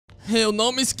Eu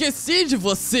não me esqueci de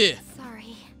você!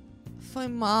 Sorry. Foi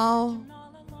mal.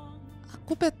 A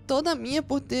culpa é toda minha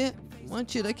por ter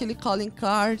mantido aquele calling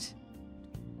card.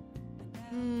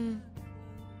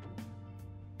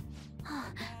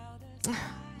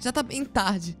 Já tá bem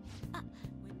tarde.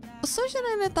 O Soja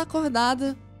ainda tá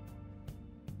acordada.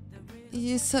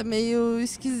 E isso é meio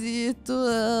esquisito.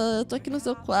 Eu tô aqui no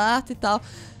seu quarto e tal.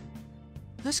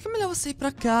 Acho que é melhor você ir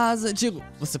pra casa. Digo,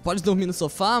 você pode dormir no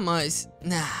sofá, mas...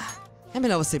 é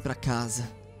melhor você ir pra casa.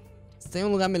 Você tem um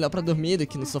lugar melhor pra dormir do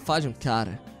que no sofá de um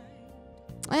cara.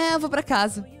 Eu vou pra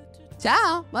casa.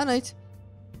 Tchau, boa noite.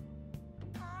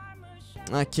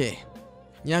 Ok.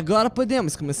 E agora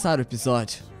podemos começar o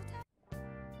episódio.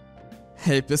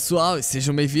 Hey pessoal, e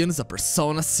sejam bem-vindos a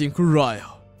Persona 5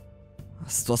 Royal. A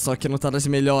situação aqui não tá das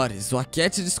melhores. O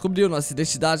Akechi descobriu nossa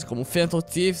identidade como Phantom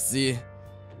Thieves e...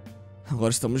 agora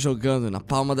estamos jogando na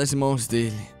palma das mãos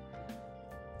dele.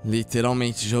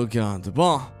 Literalmente jogando.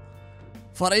 Bom,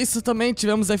 fora isso também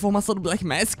tivemos a informação do Black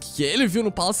Mask que ele viu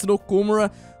no Palácio do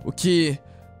Okumura, o que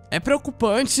é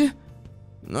preocupante.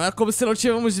 Não é como se não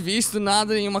tivéssemos visto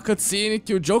nada em uma cutscene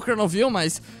que o Joker não viu,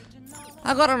 mas...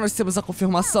 agora nós temos a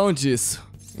confirmação disso.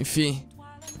 Enfim,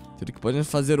 tudo que podemos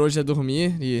fazer hoje é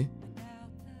dormir e...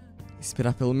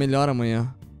 esperar pelo melhor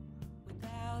amanhã.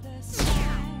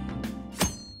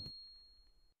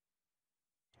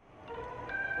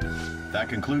 That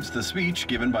concludes the speech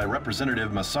given by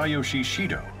Representative Masayoshi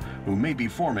Shido, who may be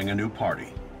forming a new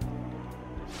party.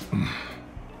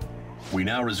 We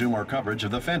now resume our coverage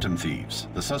of the Phantom Thieves,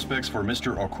 the suspects for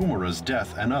Mr. Okumura's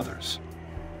death and others.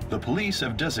 The police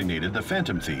have designated the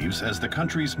Phantom Thieves as the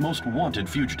country's most wanted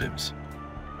fugitives,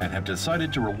 and have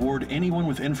decided to reward anyone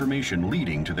with information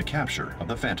leading to the capture of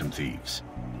the Phantom Thieves.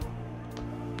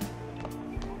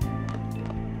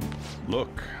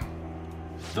 Look.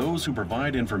 Those who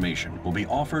provide information will be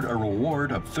offered a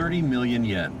reward of 30 million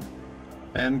yen.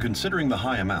 And considering the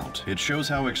high amount, it shows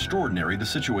how extraordinary the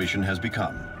situation has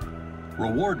become.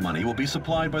 Reward money will be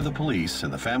supplied by the police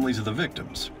and the families of the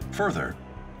victims. Further,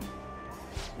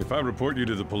 if I report you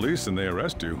to the police and they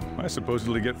arrest you, I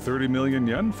supposedly get 30 million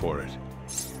yen for it.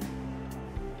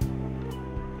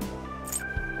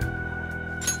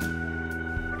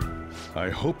 I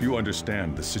hope you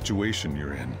understand the situation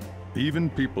you're in. Even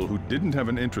people who didn't have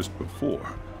an interest before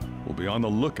will be on the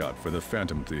lookout for the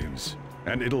Phantom Thieves.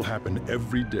 And it'll happen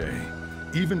every day,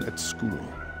 even at school.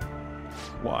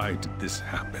 Why did this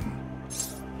happen?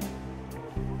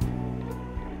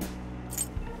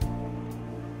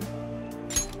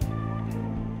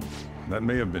 That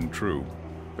may have been true,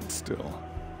 but still.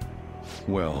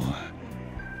 Well,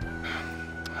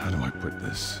 how do I put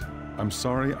this? I'm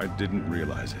sorry I didn't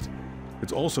realize it.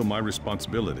 It's also my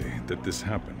responsibility that this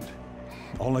happened.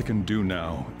 All I can do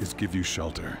now is give you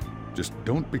shelter. Just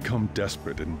don't become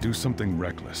desperate and do something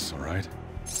reckless, all right?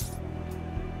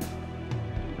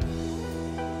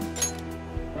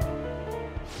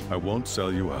 I won't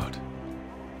sell you out.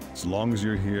 As long as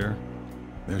you're here,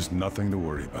 there's nothing to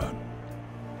worry about.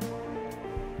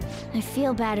 I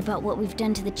feel bad about what we've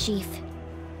done to the chief.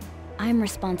 I'm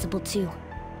responsible too.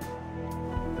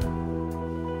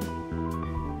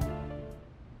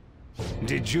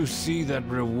 Did you see that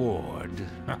reward?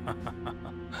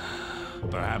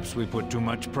 Perhaps we put too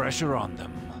much pressure on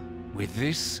them. With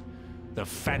this, the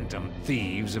Phantom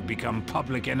Thieves have become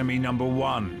public enemy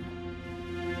 #1.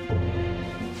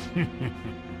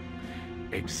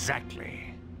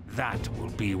 Exactly. That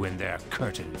will be when their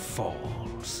curtain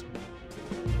falls.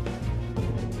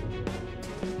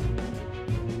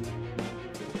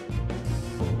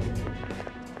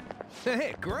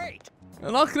 Hey, great!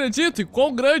 Eu não acredito em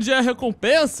quão grande é a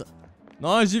recompensa.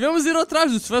 Nós devemos ir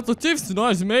atrás dos Phantom Thieves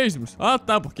nós mesmos. Ah,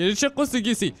 tá, porque a gente ia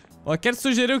conseguir sim. O Akechi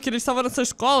sugeriu que ele estava nessa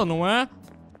escola, não é?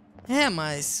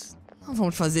 Mas... não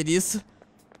vamos fazer isso.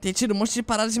 Tem tido um monte de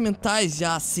paradas mentais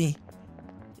já, assim.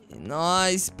 E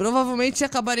nós provavelmente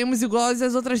acabaremos iguais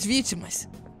às outras vítimas.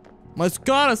 Mas,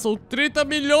 cara, são 30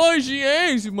 milhões de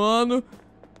ienes, mano.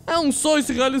 É um sonho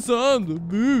se realizando.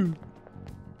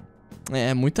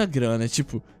 É muita grana, é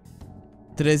tipo...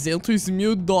 300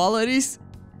 mil dólares,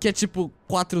 que é tipo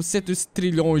 400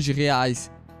 trilhões de reais.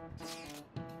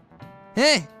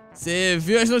 Ei, você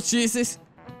viu as notícias?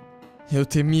 Eu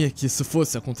temia que isso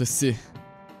fosse acontecer.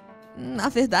 Na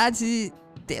verdade,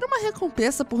 ter uma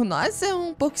recompensa por nós é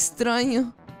um pouco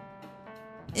estranho.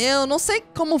 Eu não sei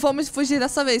como vamos fugir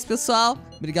dessa vez, pessoal.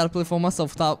 Obrigado pela informação,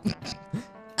 tá?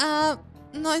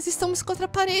 Nós estamos contra a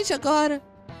parede agora.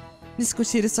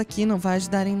 Discutir isso aqui não vai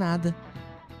ajudar em nada.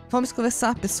 Vamos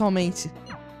conversar pessoalmente.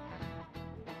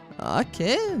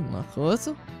 Ok,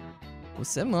 Makoto.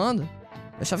 Você manda.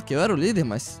 Eu achava que eu era o líder,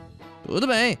 mas... tudo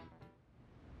bem.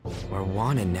 We're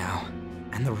wanted now.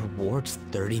 And the reward's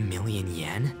 30 million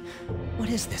yen? What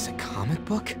is this, a comic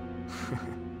book?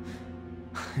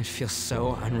 It feels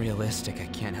so unrealistic, I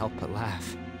can't help but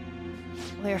laugh.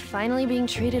 We're finally being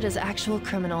treated as actual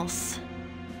criminals.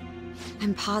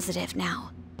 I'm positive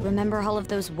now. Remember all of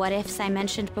those what-ifs I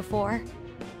mentioned before?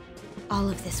 All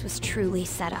of this was truly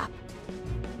set up.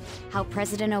 How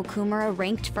President Okumura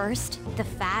ranked first, the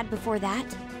fad before that,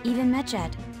 even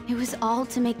Medjed. It was all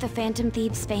to make the Phantom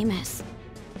Thieves famous.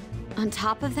 On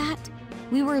top of that,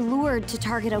 we were lured to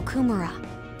target Okumura.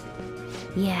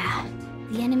 Yeah,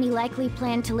 the enemy likely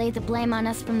planned to lay the blame on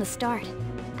us from the start,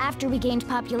 after we gained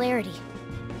popularity.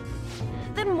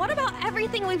 Then what about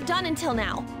everything we've done until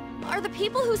now? Are the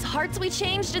people whose hearts we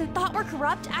changed and thought were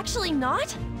corrupt actually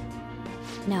not?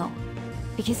 No,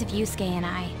 because of Yusuke and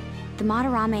I, the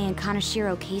Madarame and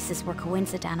Kaneshiro cases were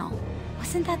coincidental.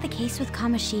 Wasn't that the case with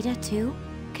Kamoshida too?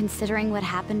 Considering what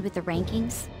happened with the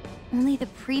rankings? Only the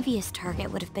previous target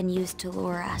would have been used to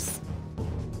lure us.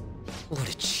 What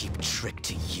a cheap trick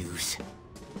to use.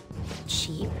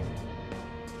 Cheap?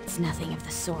 It's nothing of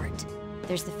the sort.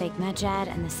 There's the fake Medjed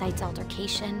and the site's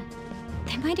altercation.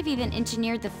 They might have even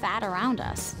engineered the fad around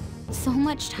us. So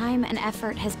much time and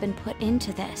effort has been put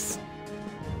into this.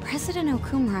 President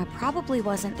Okumura probably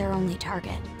wasn't their only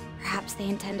target. Perhaps they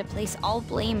intend to place all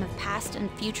blame of past and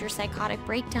future psychotic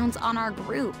breakdowns on our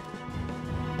group.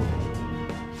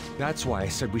 That's why I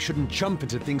said we shouldn't jump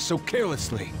into things so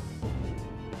carelessly.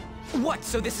 What,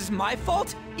 so this is my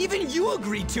fault? Even you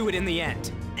agreed to it in the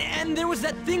end. And there was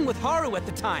that thing with Haru at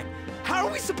the time. How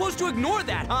are we supposed to ignore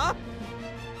that, huh?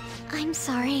 I'm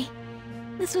sorry.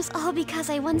 This was all because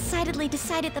I one-sidedly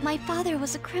decided that my father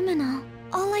was a criminal.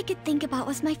 All I could think about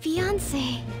was my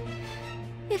fiancé.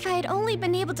 If I had only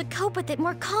been able to cope with it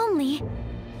more calmly.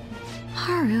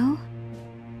 Haru?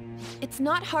 It's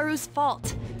not Haru's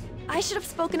fault. I should have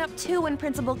spoken up too when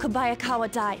Principal Kobayakawa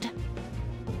died.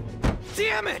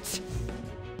 Damn it!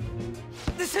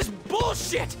 This is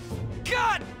bullshit!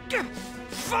 God!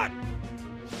 Fuck!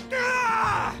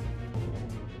 Ah!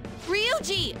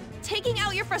 Ryuji! Taking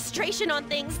out your frustration on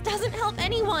things doesn't help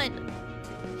anyone!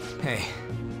 Hey,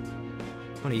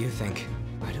 what do you think?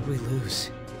 Why did we lose?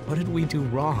 What did we do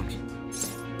wrong?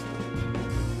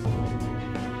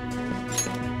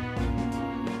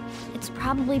 It's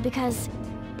probably because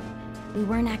we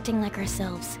weren't acting like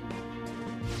ourselves.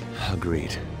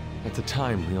 Agreed. At the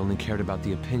time, we only cared about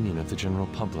the opinion of the general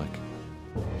public.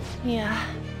 Yeah,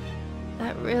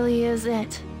 that really is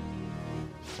it.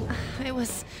 I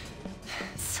was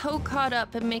so caught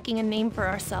up in making a name for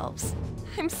ourselves.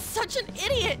 I'm such an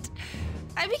idiot!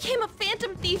 I became a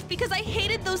phantom thief because I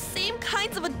hated those same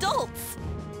kinds of adults!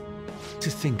 To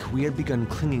think we had begun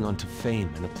clinging onto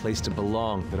fame and a place to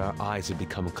belong, that our eyes had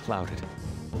become clouded.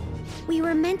 We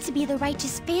were meant to be the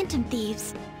righteous Phantom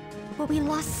Thieves, but we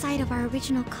lost sight of our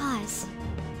original cause.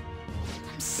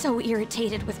 I'm so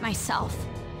irritated with myself.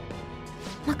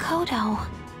 Makoto.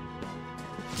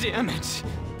 Damn it!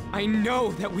 I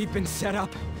know that we've been set up,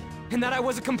 and that I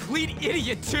was a complete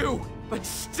idiot too! But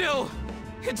still,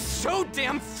 it's so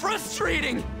damn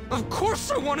frustrating! Of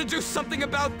course I want to do something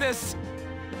about this!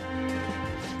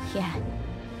 Yeah.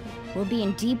 We'll be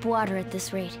in deep water at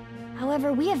this rate.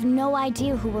 However, we have no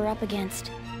idea who we're up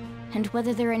against, and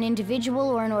whether they're an individual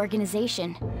or an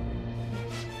organization.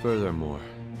 Furthermore,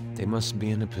 they must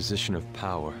be in a position of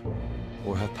power,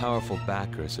 or have powerful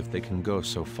backers if they can go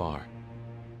so far.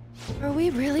 Are we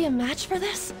really a match for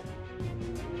this?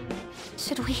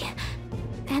 Should we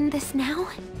end this now?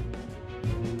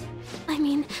 I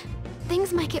mean,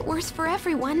 things might get worse for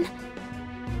everyone.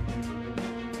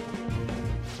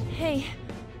 Hey,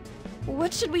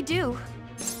 what should we do?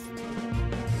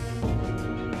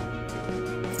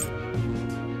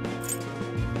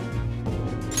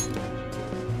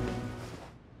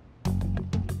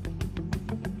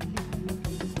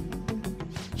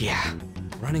 Yeah,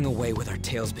 running away with our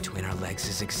tails between our legs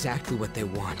is exactly what they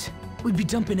want. We'd be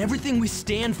dumping everything we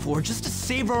stand for just to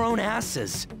save our own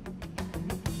asses.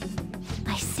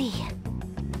 I see.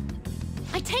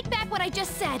 I take back what I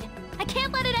just said. I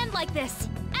can't let it end like this.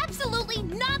 Absolutely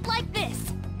not like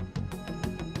this!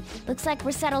 Looks like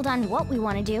we're settled on what we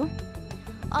want to do.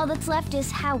 All that's left is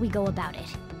how we go about it.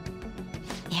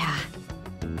 Yeah.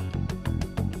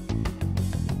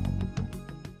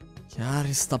 Cara,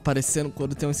 isso tá parecendo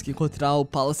quando temos que encontrar o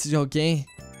palace de alguém.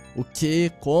 O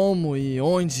que, como e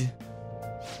onde.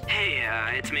 Hey,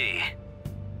 it's me.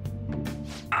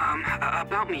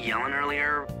 About me yelling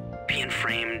earlier, being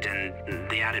framed, and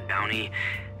the added bounty,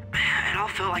 it all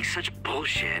felt like such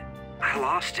bullshit. I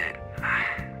lost it.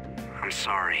 I'm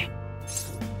sorry.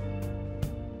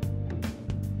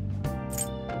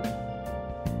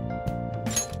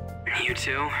 You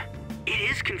too? It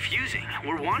is confusing.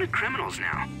 We're wanted criminals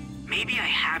now. Maybe I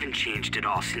haven't changed at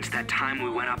all since that time we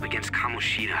went up against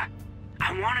Kamoshida.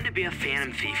 I wanted to be a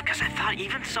Phantom Thief because I thought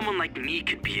even someone like me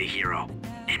could be a hero.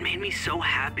 It made me so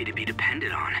happy to be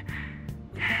depended on.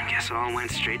 Guess it all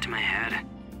went straight to my head.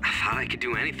 I thought I could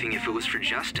do anything if it was for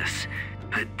justice,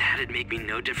 but that'd make me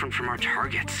no different from our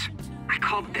targets. I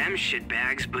called them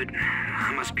shitbags, but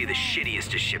I must be the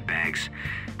shittiest of shitbags.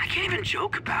 I can't even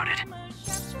joke about it.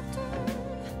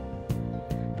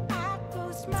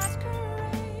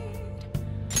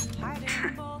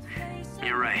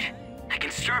 You're right. I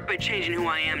can start by changing who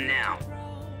I am now.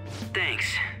 Thanks.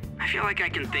 I feel like I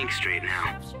can think straight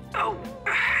now. Oh,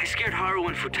 I scared Haru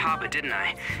and Futaba, didn't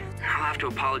I? I'll have to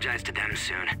apologize to them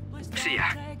soon. See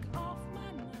ya.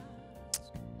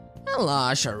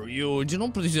 Relaxa, Ryuji,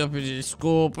 não precisa pedir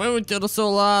desculpa, eu entendo o seu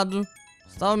lado.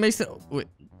 Estava meio... Ué,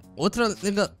 outra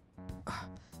liga...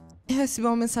 Eu recebi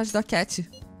uma mensagem da Akechi.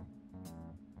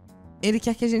 Ele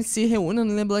quer que a gente se reúna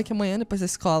no Lemblake amanhã depois da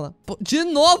escola. Pô, de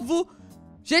novo?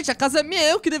 Gente, a casa é minha,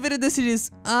 eu que deveria decidir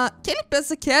isso. Quem ele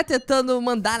pensa que é tentando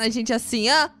mandar na gente assim,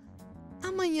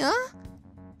 Amanhã?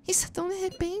 Isso é tão de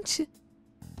repente.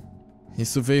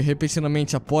 Isso veio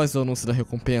repentinamente após o anúncio da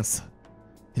recompensa.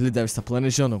 Ele deve estar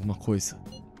planejando alguma coisa.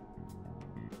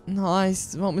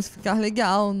 Nós vamos ficar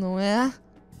legal, não é?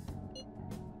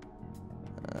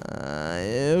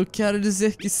 Eu quero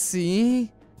dizer que sim.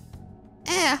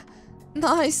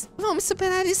 Nós vamos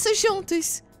superar isso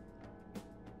juntos.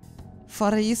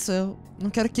 Fora isso, eu não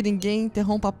quero que ninguém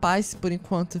interrompa a paz por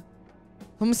enquanto.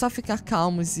 Vamos só ficar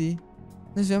calmos e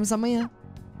nos vemos amanhã.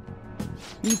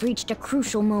 We've reached a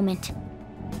crucial moment.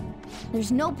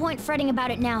 There's no point fretting about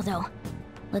it now, though.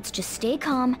 Let's just stay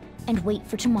calm and wait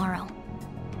for tomorrow.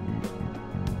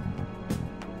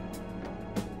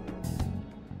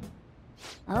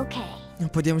 Okay. Não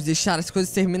podemos deixar as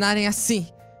coisas terminarem assim.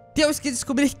 Temos que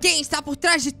descobrir quem está por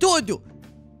trás de tudo.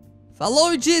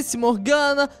 Falou e disse,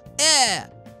 Morgana.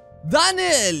 Dá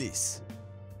neles.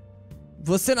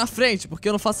 Você na frente, porque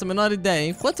eu não faço a menor ideia.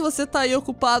 Enquanto você tá aí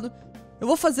ocupado, eu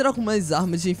vou fazer algumas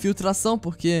armas de infiltração,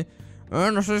 porque...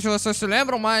 Eu não sei se vocês se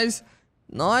lembram, mas...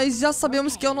 Nós já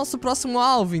sabemos que é o nosso próximo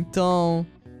alvo, então...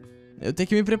 Eu tenho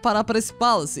que me preparar para esse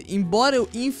Palace. Embora eu,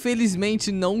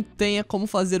 infelizmente, não tenha como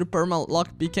fazer o Perma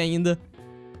Lockpick ainda,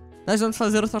 nós vamos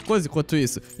fazer outra coisa enquanto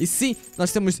isso. E sim,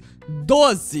 nós temos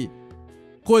 12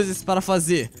 coisas para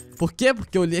fazer. Por quê?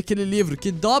 Porque eu li aquele livro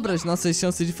que dobra as nossas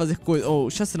chances de fazer coisas.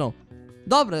 Ou, chance não.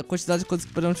 Dobra a quantidade de coisas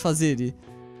que podemos fazer. E...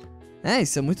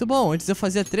 isso é muito bom. Antes eu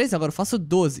fazia 13, agora eu faço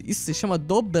 12. Isso se chama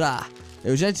dobrar.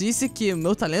 Eu já disse que o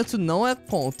meu talento não é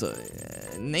conta.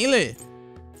 Nem ler.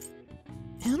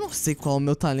 Eu não sei qual é o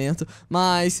meu talento,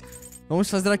 mas... Vamos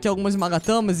fazer aqui algumas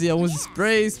magatamas e alguns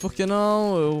sprays, por que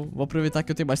não? Eu vou aproveitar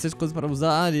que eu tenho bastante coisa para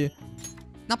usar e...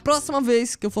 Na próxima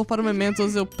vez que eu for para o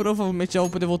Mementos, eu provavelmente já vou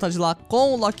poder voltar de lá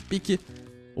com o Lockpick,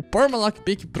 o Perma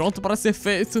Lockpick pronto para ser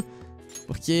feito.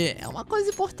 Porque é uma coisa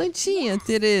importantinha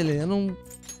ter ele, eu não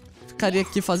ficaria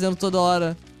aqui fazendo toda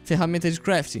hora ferramenta de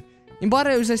crafting.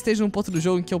 Embora eu já esteja num ponto do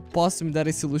jogo em que eu posso me dar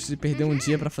esse luxo de perder um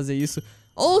dia para fazer isso,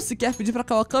 ou sequer pedir pra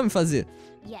Kawakami fazer.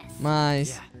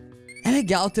 Mas... é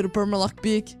legal ter o Perma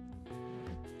Lockpick.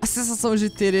 A sensação de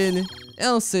ter ele,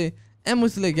 eu não sei, é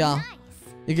muito legal.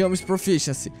 Digamos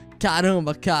Proficiency.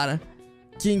 Caramba, cara.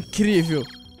 Que incrível.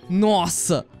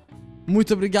 Nossa.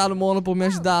 Muito obrigado, Mono, por me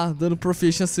ajudar dando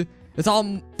Proficiency. Eu tava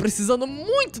precisando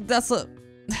muito dessa...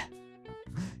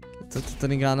 Eu tô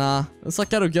tentando enganar. Eu só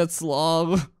quero Guts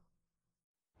logo.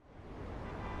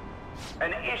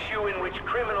 An issue in which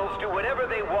criminals do whatever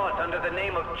they want under the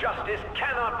name of justice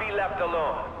cannot be left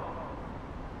alone.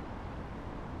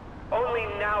 Only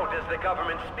now does the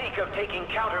government speak of taking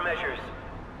countermeasures,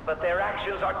 but their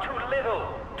actions are too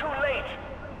little, too late.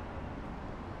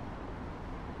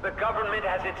 The government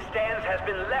as it stands has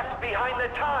been left behind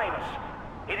the times.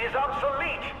 It is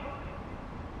obsolete.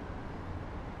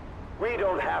 We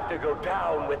don't have to go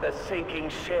down with a sinking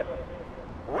ship.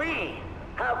 We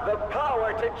have the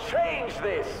power to change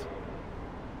this.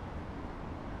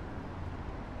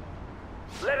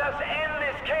 Let us end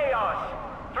this chaos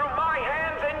through my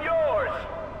hands and yours.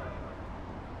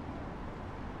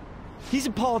 He's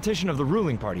a politician of the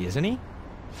ruling party, isn't he?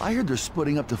 I heard they're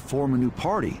splitting up to form a new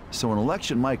party, so an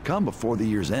election might come before the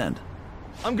year's end.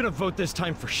 I'm gonna vote this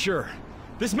time for sure.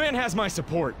 This man has my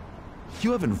support.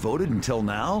 You haven't voted until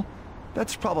now?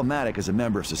 That's problematic as a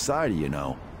member of society, you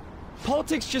know.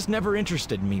 Politics just never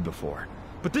interested me before.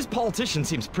 But this politician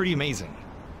seems pretty amazing.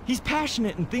 He's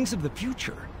passionate and thinks of the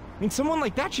future. I mean, someone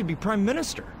like that should be prime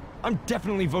minister. I'm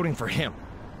definitely voting for him.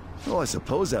 Well, I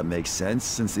suppose that makes sense,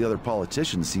 since the other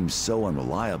politician seems so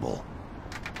unreliable.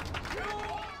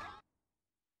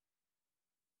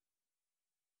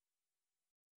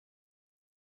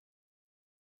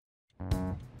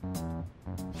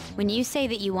 When you say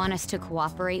that you want us to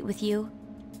cooperate with you,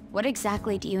 what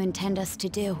exactly do you intend us to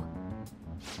do?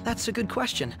 That's a good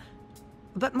question.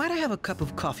 But might I have a cup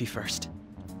of coffee first?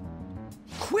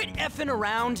 Quit effing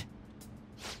around!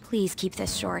 Please keep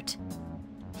this short.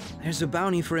 There's a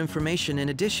bounty for information in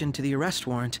addition to the arrest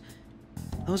warrant.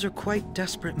 Those are quite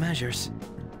desperate measures.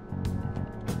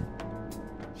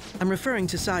 I'm referring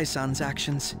to Sai-san's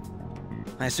actions.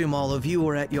 I assume all of you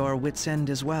are at your wits' end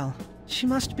as well. She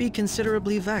must be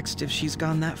considerably vexed if she's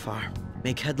gone that far.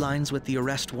 Make headlines with the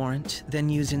arrest warrant, then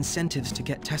use incentives to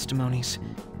get testimonies.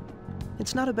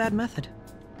 It's not a bad method.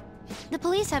 The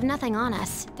police have nothing on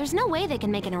us. There's no way they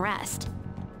can make an arrest.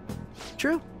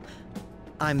 True.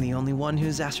 I'm the only one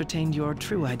who's ascertained your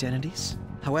true identities.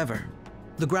 However,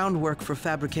 the groundwork for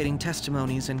fabricating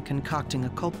testimonies and concocting a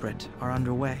culprit are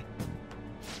underway.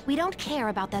 We don't care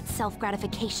about that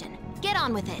self-gratification. Get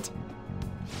on with it.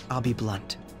 I'll be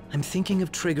blunt. I'm thinking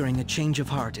of triggering a change of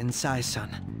heart in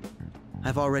Sai-san.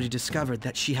 I've already discovered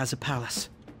that she has a palace.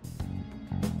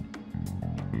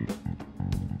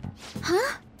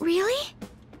 Huh? Really?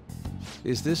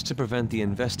 Is this to prevent the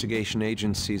investigation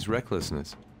agency's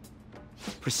recklessness?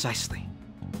 Precisely.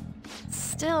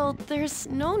 Still, there's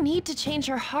no need to change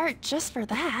her heart just for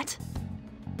that.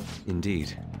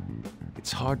 Indeed.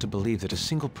 It's hard to believe that a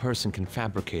single person can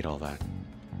fabricate all that.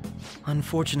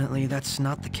 Unfortunately, that's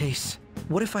not the case.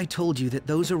 What if I told you that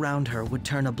those around her would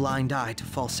turn a blind eye to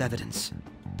false evidence?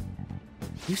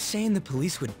 You saying the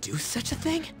police would do such a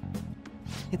thing?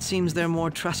 It seems they're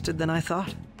more trusted than I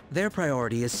thought. Their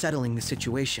priority is settling the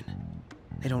situation.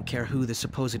 They don't care who the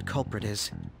supposed culprit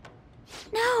is.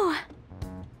 No!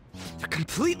 They're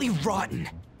completely rotten!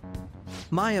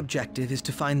 My objective is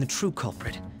to find the true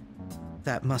culprit.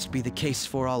 That must be the case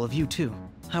for all of you too.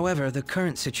 However, the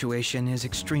current situation is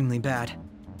extremely bad.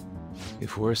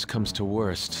 If worst comes to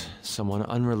worst, someone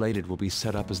unrelated will be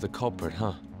set up as the culprit,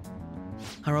 huh?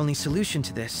 Our only solution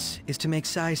to this is to make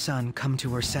Sai-san come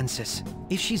to her senses.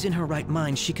 If she's in her right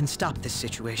mind, she can stop this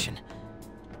situation.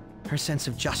 Her sense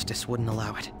of justice wouldn't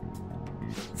allow it.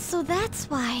 So that's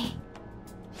why...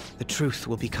 The truth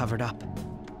will be covered up,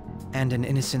 and an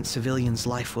innocent civilian's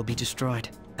life will be destroyed.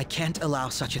 I can't allow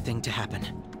such a thing to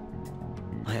happen.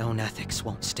 My own ethics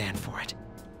won't stand for it.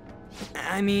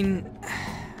 I mean...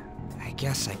 I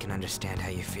guess I can understand how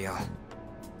you feel.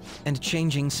 And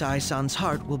changing Sai-san's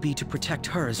heart will be to protect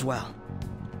her as well.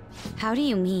 How do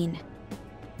you mean?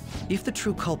 If the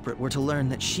true culprit were to learn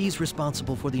that she's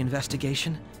responsible for the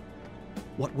investigation,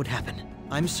 what would happen?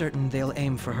 I'm certain they'll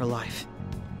aim for her life.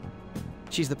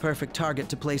 She's the perfect target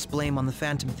to place blame on the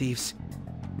Phantom Thieves.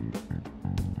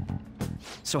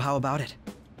 So how about it?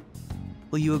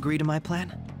 Will you agree to my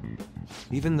plan?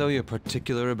 Even though you're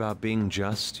particular about being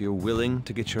just, you're willing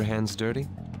to get your hands dirty?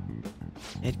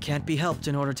 It can't be helped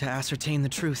in order to ascertain the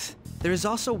truth. There is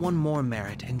also one more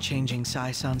merit in changing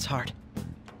Sai-san's heart.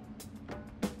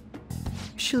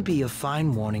 She'll be a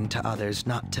fine warning to others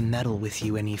not to meddle with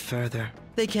you any further.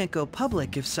 They can't go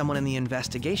public if someone in the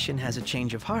investigation has a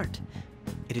change of heart.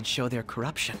 It'd show their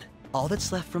corruption. All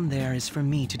that's left from there is for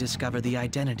me to discover the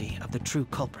identity of the true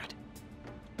culprit.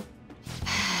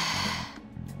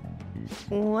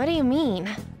 What do you mean?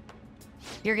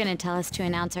 You're gonna tell us to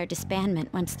announce our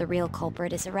disbandment once the real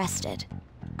culprit is arrested,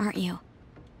 aren't you?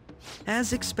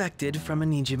 As expected from a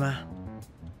Nijima.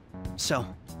 So,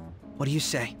 what do you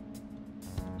say?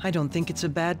 I don't think it's a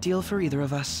bad deal for either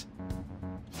of us.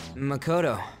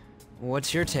 Makoto,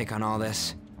 what's your take on all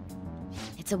this?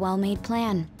 It's a well-made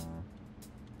plan.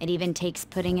 It even takes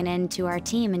putting an end to our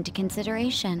team into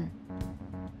consideration.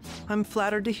 I'm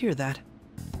flattered to hear that.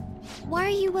 Why are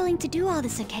you willing to do all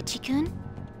this, Akechi-kun?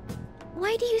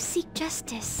 Why do you seek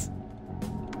justice?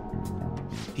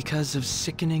 Because of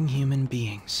sickening human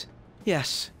beings.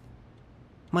 Yes.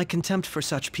 My contempt for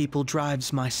such people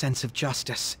drives my sense of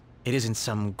justice. It isn't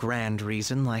some grand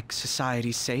reason like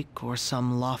society's sake or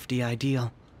some lofty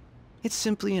ideal. It's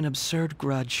simply an absurd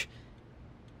grudge.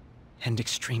 And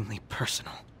extremely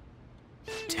personal.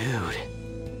 Dude.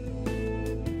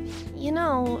 You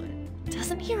know,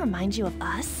 doesn't he remind you of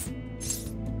us?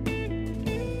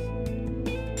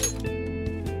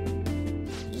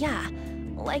 Yeah,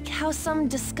 like how some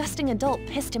disgusting adult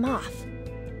pissed him off.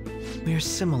 We're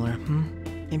similar,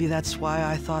 Maybe that's why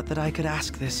I thought that I could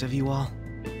ask this of you all.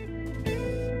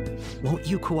 Won't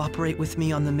you cooperate with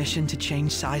me on the mission to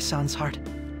change Sai-san's heart?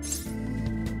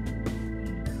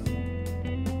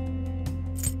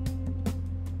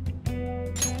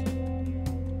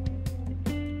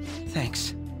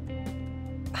 Thanks.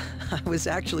 I was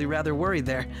actually rather worried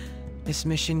there. This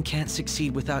mission can't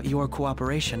succeed without your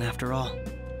cooperation, after all.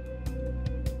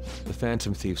 The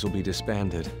Phantom Thieves will be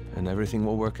disbanded, and everything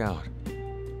will work out.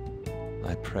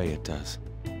 I pray it does.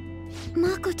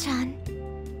 Mako-chan.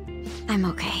 I'm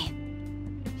okay.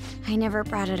 I never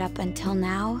brought it up until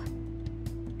now,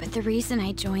 but the reason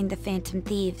I joined the Phantom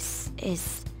Thieves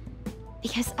is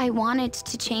because I wanted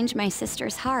to change my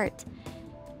sister's heart.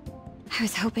 I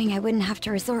was hoping I wouldn't have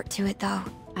to resort to it, though.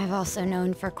 I've also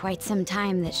known for quite some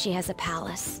time that she has a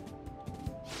palace.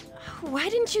 Why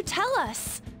didn't you tell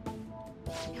us?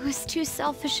 It was too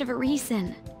selfish of a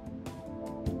reason.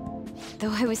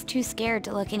 Though I was too scared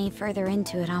to look any further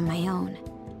into it on my own.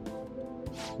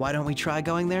 Why don't we try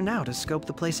going there now to scope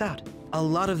the place out? A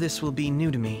lot of this will be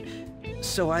new to me,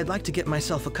 so I'd like to get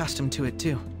myself accustomed to it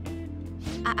too.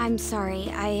 I'm sorry,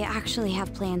 I actually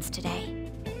have plans today.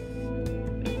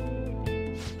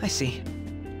 I see.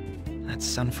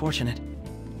 That's unfortunate.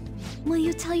 Will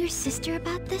you tell your sister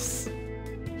about this?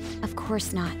 Of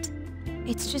course not.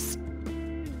 It's just...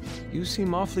 You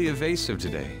seem awfully evasive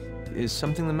today. Is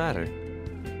something the matter?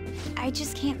 I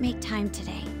just can't make time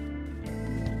today.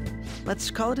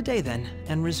 Let's call it a day then,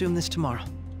 and resume this tomorrow.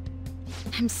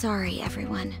 I'm sorry,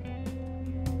 everyone.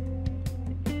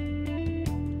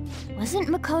 Wasn't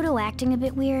Makoto acting a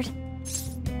bit weird?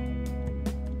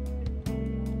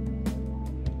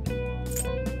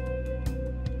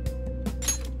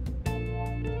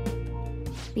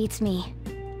 Beats me.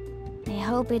 I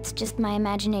hope it's just my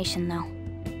imagination, though.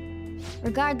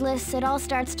 Regardless, it all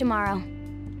starts tomorrow.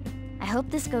 I hope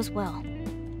this goes well.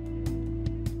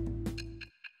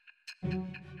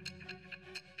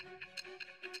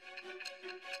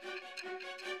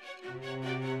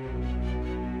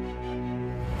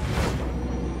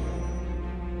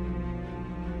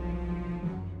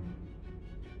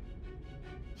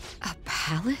 A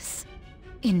palace?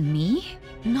 In me?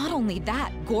 Not only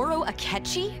that, Goro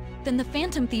Akechi? Then the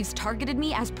Phantom Thieves targeted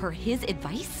me as per his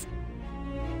advice?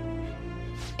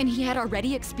 And he had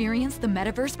already experienced the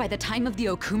metaverse by the time of the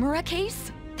Okumura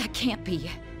case? That can't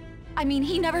be. I mean,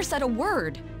 he never said a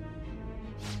word.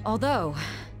 Although,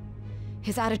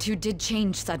 his attitude did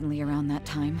change suddenly around that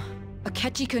time.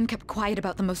 Akechi-kun kept quiet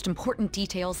about the most important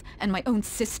details, and my own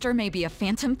sister may be a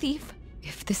Phantom Thief?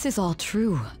 If this is all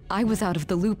true, I was out of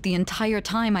the loop the entire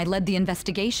time I led the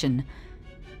investigation.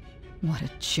 What a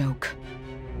joke.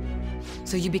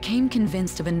 So you became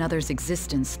convinced of another's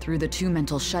existence through the 2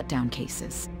 mental shutdown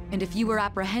cases. And if you were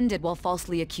apprehended while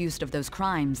falsely accused of those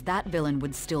crimes, that villain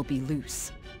would still be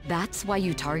loose. That's why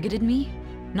you targeted me?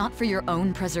 Not for your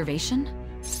own preservation?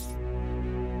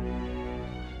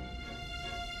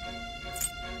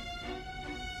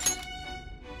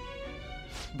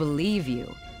 Believe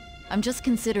you. I'm just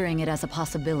considering it as a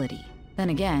possibility. Then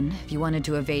again, if you wanted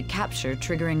to evade capture,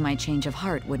 triggering my change of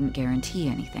heart wouldn't guarantee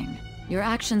anything. Your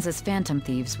actions as Phantom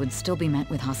Thieves would still be met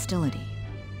with hostility.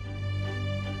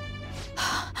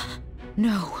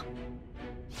 No.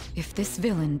 If this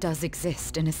villain does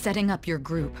exist and is setting up your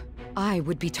group, I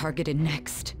would be targeted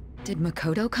next. Did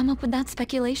Makoto come up with that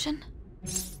speculation?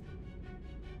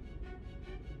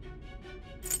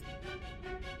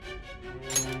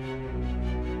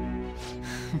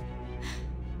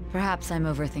 Perhaps I'm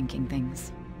overthinking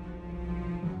things.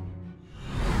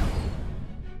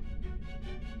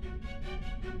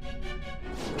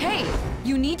 Hey!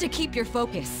 You need to keep your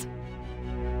focus.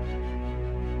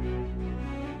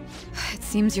 It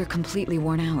seems you're completely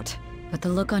worn out, but the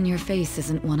look on your face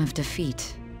isn't one of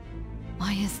defeat.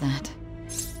 Why is that?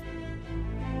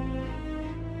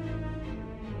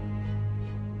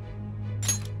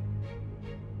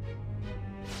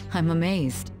 I'm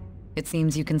amazed. It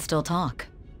seems you can still talk.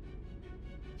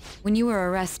 When you were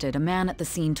arrested, a man at the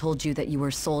scene told you that you were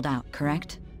sold out,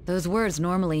 correct? Those words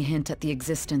normally hint at the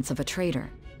existence of a traitor.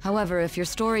 However, if your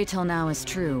story till now is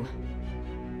true,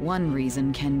 one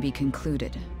reason can be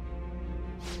concluded.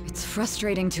 It's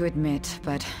frustrating to admit,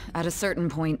 but at a certain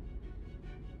point...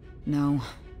 No,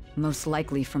 most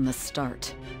likely from the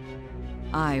start.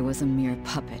 I was a mere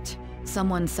puppet.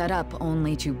 Someone set up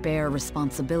only to bear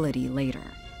responsibility later.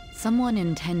 Someone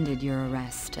intended your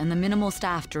arrest, and the minimal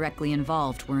staff directly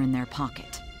involved were in their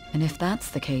pocket. And if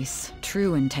that's the case,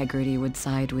 true integrity would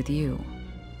side with you.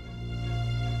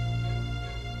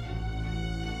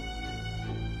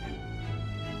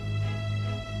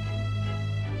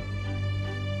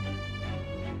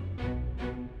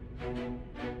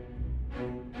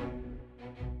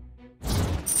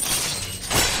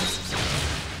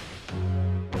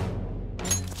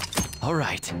 All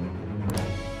right.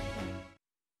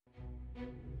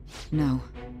 No,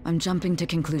 I'm jumping to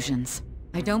conclusions.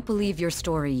 I don't believe your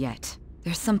story yet.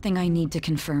 There's something I need to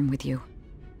confirm with you.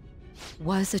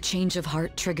 Was a change of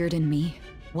heart triggered in me?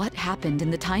 What happened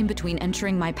in the time between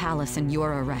entering my palace and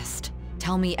your arrest?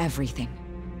 Tell me everything.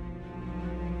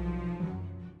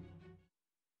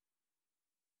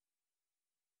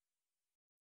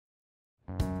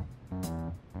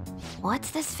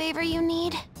 What's this favor you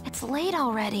need? It's late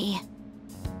already.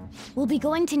 We'll be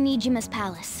going to Nijima's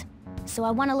palace, so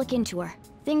I want to look into her.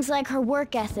 Things like her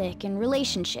work ethic and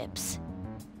relationships.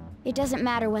 It doesn't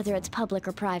matter whether it's public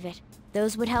or private.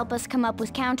 Those would help us come up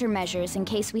with countermeasures in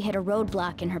case we hit a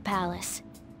roadblock in her palace.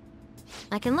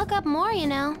 I can look up more, you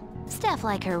know. Stuff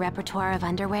like her repertoire of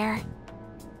underwear.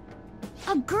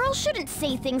 A girl shouldn't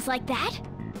say things like that.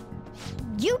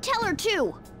 You tell her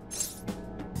too.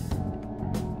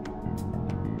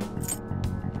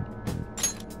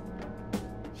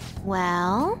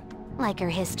 Well, like her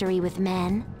history with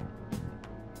men.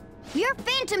 We're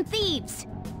Phantom Thieves!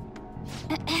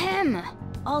 Ahem.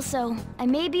 Also, I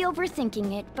may be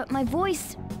overthinking it, but my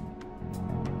voice...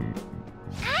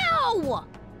 Ow!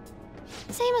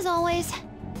 Same as always.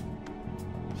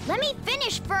 Let me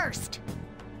finish first!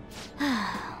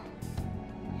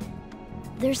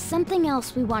 There's something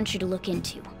else we want you to look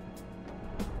into.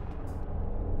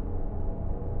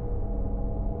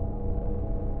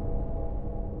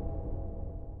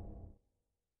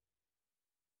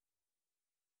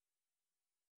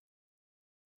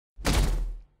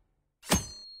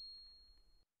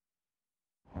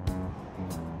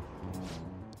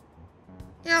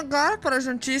 E agora para as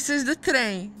notícias do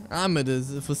trem. Ah, meu Deus,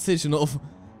 você de novo.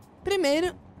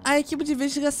 Primeiro, a equipe de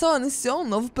investigação anunciou um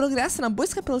novo progresso na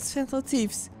busca pelos Phantom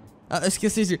Thieves. Ah,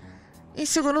 esqueci de... Em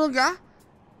segundo lugar,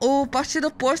 o partido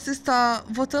oposto está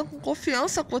votando com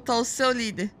confiança quanto ao seu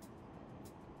líder.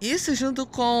 Isso junto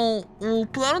com o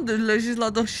plano do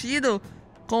legislador Shiro,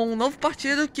 com um novo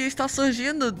partido que está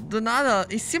surgindo do nada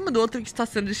em cima do outro que está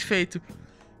sendo desfeito.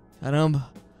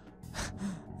 Caramba.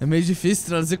 É meio difícil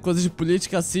trazer coisas de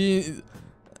política assim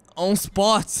on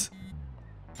spot.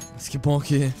 Mas que bom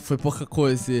que foi pouca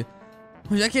coisa. E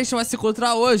onde é que a gente vai se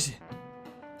encontrar hoje?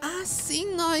 Ah,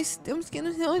 sim, nós temos que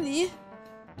nos reunir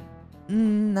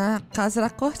na Casa da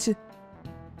Corte.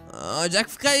 Onde é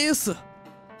que fica isso?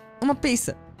 Uma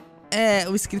pista. É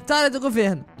o escritório do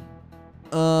governo.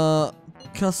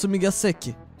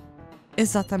 Kasumigaseki.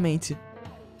 Exatamente.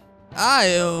 Ah,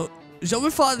 eu já ouvi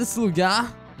falar desse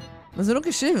lugar, mas eu nunca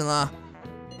estive lá.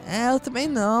 Eu também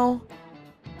não.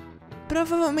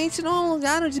 Provavelmente não é um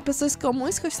lugar onde pessoas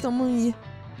comuns costumam ir.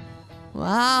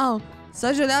 Uau!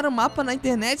 Só de olhar o mapa na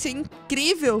internet é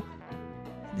incrível!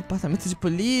 Departamento de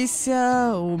Polícia,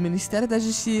 o Ministério da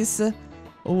Justiça,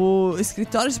 o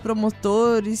Escritório de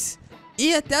Promotores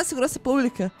e até a Segurança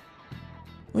Pública.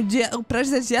 O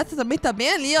prédio da dieta também tá bem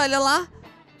ali, olha lá.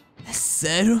 É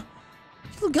sério?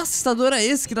 Que lugar assustador é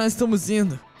esse que nós estamos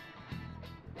indo?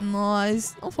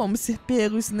 Nós não vamos ser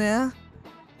pegos, né?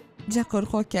 De acordo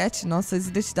com a Akechi, nossas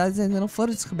identidades ainda não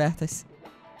foram descobertas.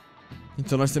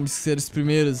 Então nós temos que ser os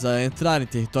primeiros a entrar em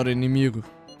território inimigo.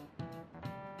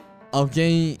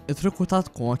 Alguém entrou em contato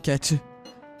com a Akechi?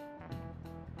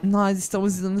 Nós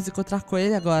estamos indo nos encontrar com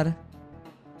ele agora.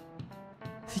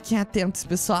 Fiquem atentos,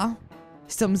 pessoal.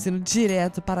 Estamos indo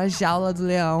direto para a jaula do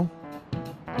leão.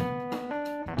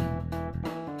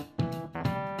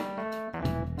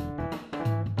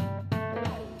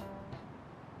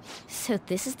 So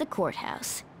this is the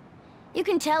courthouse. You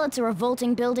can tell it's a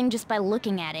revolting building just by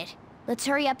looking at it. Let's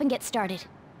hurry up and get started.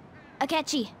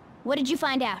 Akechi, what did you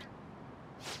find out?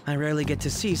 I rarely get to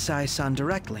see Sai-san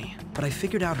directly, but I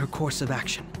figured out her course of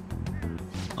action.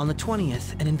 On the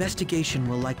 20th, an investigation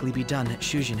will likely be done at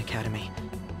Shujin Academy,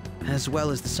 as well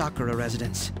as the Sakura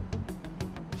residence.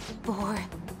 For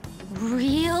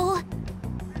real?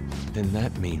 Then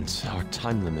that means our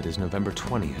time limit is November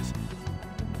 20th.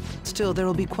 Still, there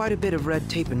will be quite a bit of red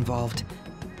tape involved.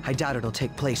 I doubt it'll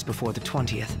take place before the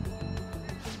 20th.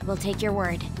 We'll take your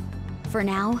word. For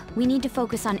now, we need to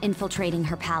focus on infiltrating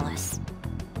her palace.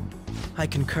 I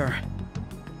concur.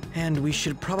 And we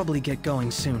should probably get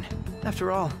going soon. After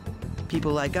all,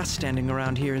 people like us standing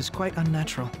around here is quite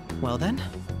unnatural. Well then?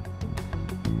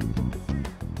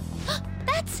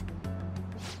 That's...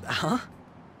 Huh?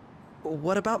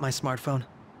 What about my smartphone?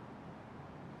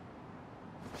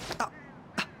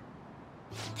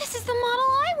 This is the model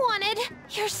I wanted!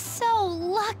 You're so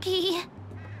lucky!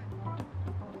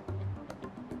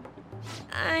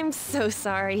 I'm so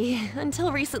sorry.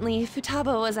 Until recently,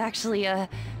 Futaba was actually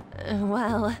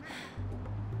well...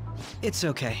 It's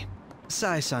okay.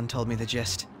 Sai-san told me the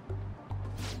gist.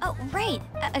 Oh, right.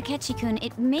 Akechi-kun,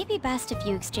 it may be best if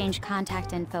you exchange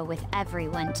contact info with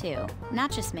everyone, too.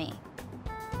 Not just me.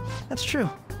 That's true.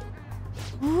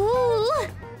 Ooh!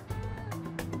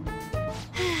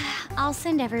 I'll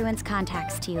send everyone's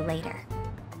contacts to you later.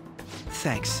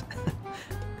 Thanks.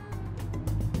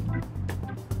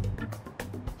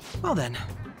 Well then,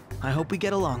 I hope we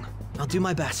get along. I'll do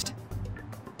my best.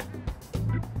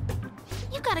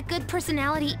 got a good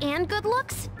personality and good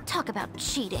looks. Talk about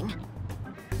cheating.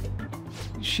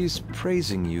 She's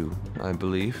praising you, I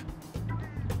believe.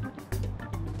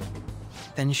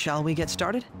 Then shall we get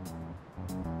started?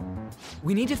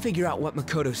 We need to figure out what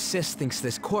Makoto's sis thinks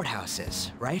this courthouse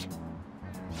is, right?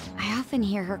 I often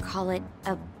hear her call it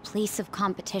a place of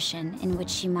competition in which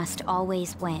she must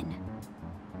always win.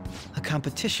 A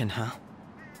competition, huh?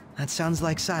 That sounds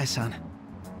like Sai-san.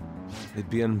 It'd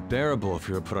be unbearable if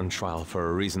you were put on trial for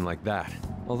a reason like that.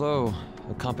 Although,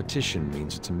 a competition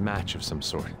means it's a match of some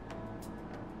sort.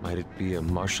 Might it be a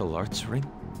martial arts ring?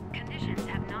 Conditions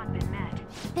have not been met.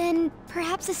 Then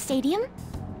perhaps a stadium?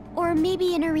 Or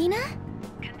maybe an arena?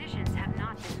 Conditions have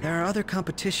not been met. There are other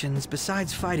competitions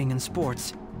besides fighting and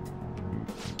sports.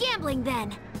 Gambling,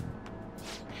 then.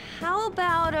 How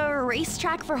about a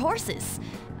racetrack for horses?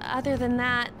 Other than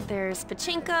that, there's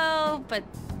pachinko, but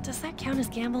does that count as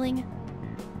gambling?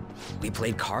 We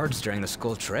played cards during the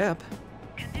school trip.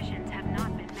 Conditions have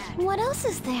not been met. What else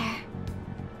is there?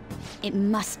 It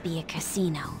must be a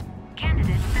casino.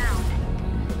 Candidate found.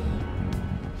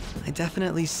 I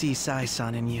definitely see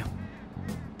Sai-san in you.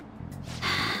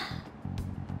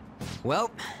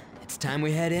 Well, it's time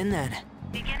we head in then.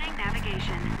 Beginning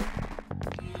navigation.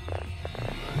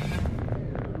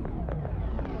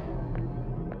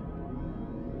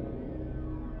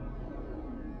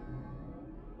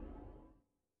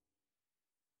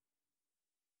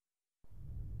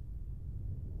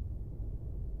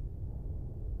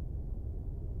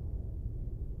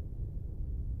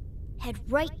 Head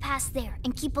right past there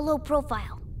and keep a low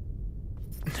profile.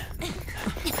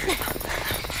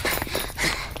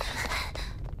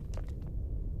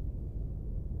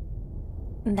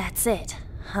 That's it,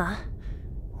 huh?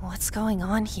 What's going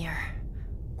on here?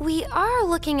 We are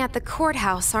looking at the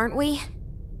courthouse, aren't we?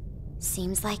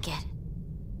 Seems like it.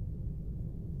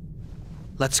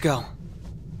 Let's go.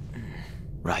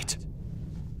 Right.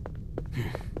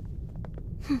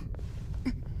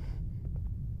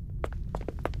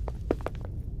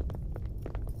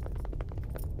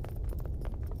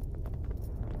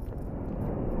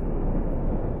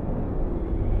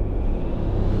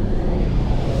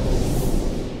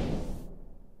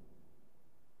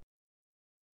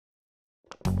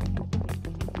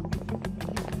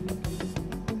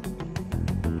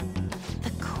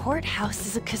 Courthouse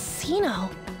is a casino.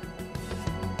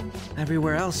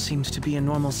 Everywhere else seems to be a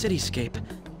normal cityscape.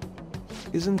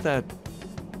 Isn't that...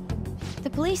 The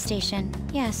police station,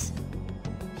 yes.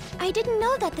 I didn't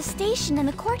know that the station and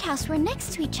the courthouse were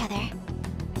next to each other.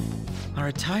 Our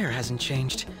attire hasn't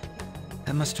changed.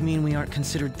 That must mean we aren't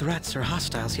considered threats or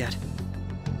hostiles yet.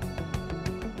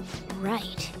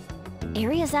 Right.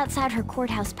 Areas outside her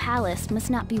courthouse palace must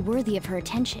not be worthy of her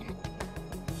attention.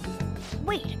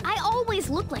 Wait, I always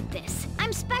look like this.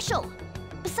 I'm special.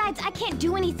 Besides, I can't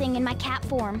do anything in my cat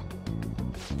form.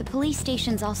 The police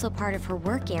station's also part of her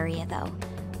work area, though,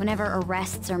 whenever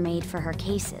arrests are made for her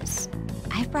cases.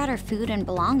 I've brought her food and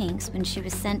belongings when she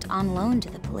was sent on loan to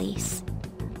the police.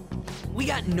 We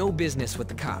got no business with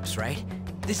the cops, right?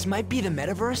 This might be the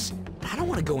metaverse, but I don't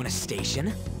want to go in a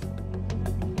station.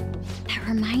 That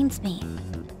reminds me.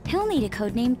 He'll need a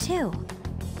codename, too.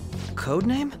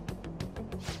 Codename?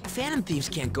 Phantom Thieves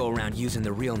can't go around using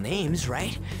the real names,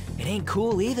 right? It ain't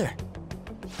cool either.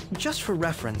 Just for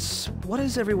reference, what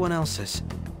is everyone else's?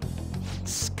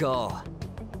 Skull.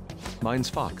 Mine's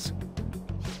Fox.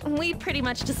 We pretty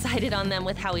much decided on them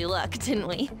with how we look, didn't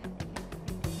we?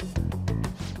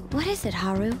 What is it,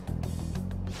 Haru?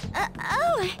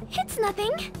 Oh, it's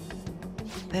nothing.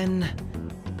 Then,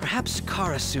 perhaps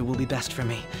Karasu will be best for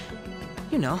me.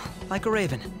 You know, like a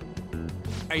raven.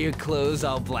 Are your clothes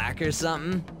all black or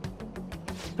something?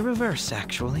 The reverse,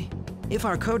 actually. If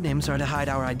our codenames are to hide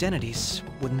our identities,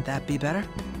 wouldn't that be better?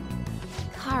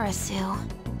 Karasu.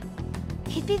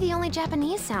 He'd be the only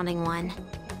Japanese-sounding one.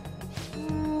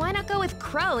 Why not go with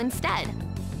Crow instead?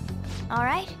 All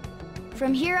right.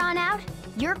 From here on out,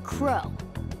 you're Crow.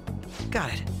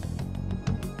 Got it.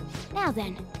 Now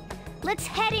then, let's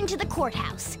head into the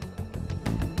courthouse.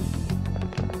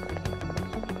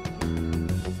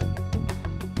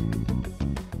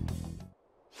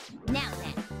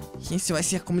 Isso vai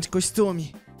ser como de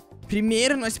costume.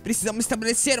 Primeiro, nós precisamos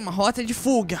estabelecer uma rota de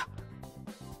fuga.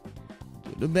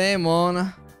 Tudo bem,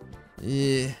 Mona.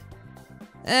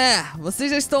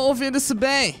 Vocês já estão ouvindo isso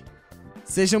bem.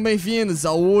 Sejam bem-vindos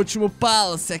ao último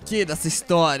Palace aqui dessa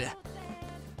história.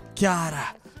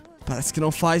 Cara, parece que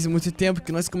não faz muito tempo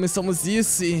que nós começamos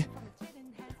isso e...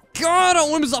 Cara,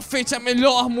 Winds of Fate é a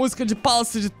melhor música de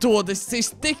Palace de todas. Vocês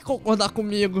têm que concordar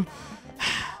comigo.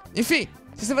 Enfim...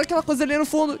 Você vê aquela coisa ali no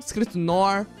fundo, escrito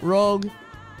Nor, Rogue.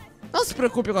 Não se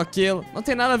preocupe com aquilo, não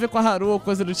tem nada a ver com a Haru ou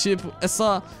coisa do tipo, é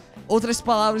só outras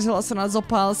palavras relacionadas ao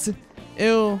Palace.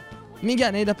 Eu me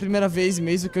enganei da primeira vez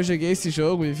mesmo que eu joguei esse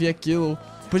jogo e vi aquilo.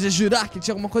 Podia jurar que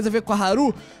tinha alguma coisa a ver com a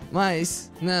Haru,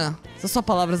 mas não, são só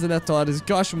palavras aleatórias. O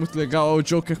que eu acho muito legal é o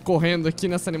Joker correndo aqui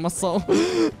nessa animação.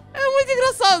 É muito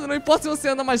engraçado, não importa se você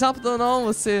anda mais rápido ou não,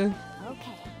 você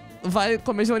vai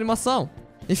com a mesma animação.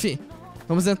 Enfim,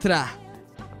 vamos entrar.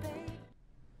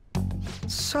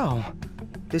 So,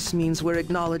 this means we're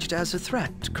acknowledged as a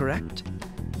threat, correct?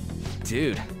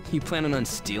 Dude, you planning on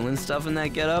stealing stuff in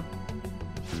that getup?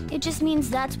 It just means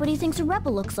that's what he thinks a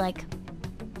rebel looks like.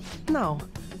 No.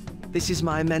 This is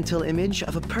my mental image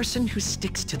of a person who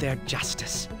sticks to their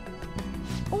justice.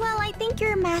 Well, I think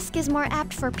your mask is more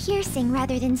apt for piercing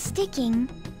rather than sticking.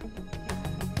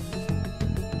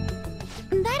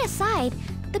 That aside,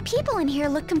 the people in here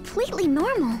look completely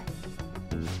normal.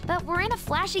 But we're in a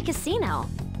flashy casino.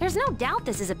 There's no doubt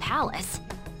this is a palace.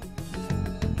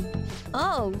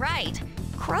 Oh, right.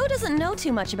 Crow doesn't know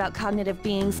too much about cognitive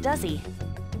beings, does he?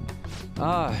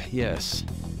 Ah, yes.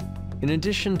 In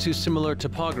addition to similar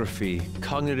topography,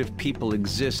 cognitive people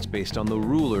exist based on the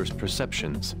ruler's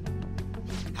perceptions.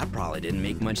 That probably didn't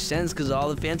make much sense because of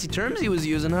all the fancy terms he was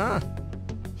using, huh?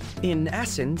 In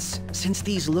essence, since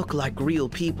these look like real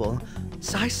people,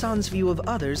 Sai-san's view of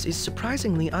others is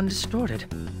surprisingly undistorted.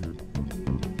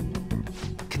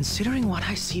 Considering what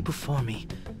I see before me,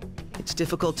 it's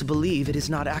difficult to believe it is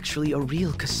not actually a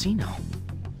real casino.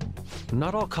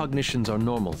 Not all cognitions are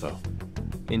normal, though.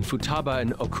 In Futaba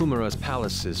and Okumura's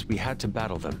palaces, we had to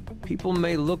battle them. People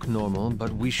may look normal,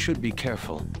 but we should be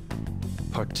careful.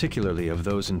 Particularly of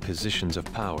those in positions of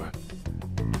power.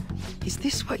 Is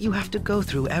this what you have to go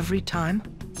through every time?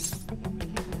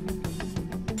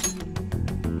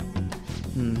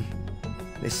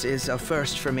 This is a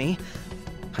first for me.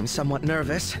 I'm somewhat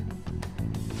nervous.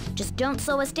 Just don't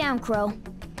slow us down, Crow.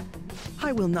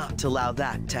 I will not allow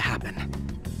that to happen.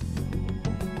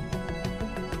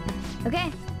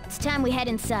 Okay, it's time we head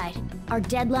inside. Our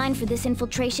deadline for this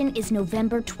infiltration is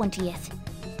November 20th.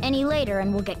 Any later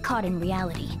and we'll get caught in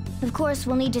reality. Of course,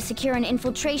 we'll need to secure an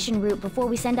infiltration route before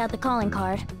we send out the calling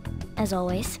card, as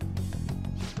always.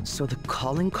 So the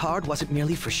calling card wasn't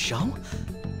merely for show?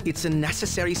 It's a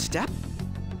necessary step?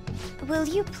 Will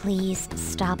you please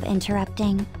stop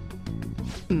interrupting?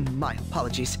 My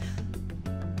apologies.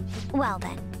 Well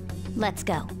then, let's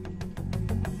go.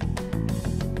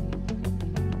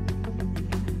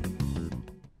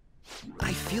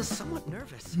 I feel somewhat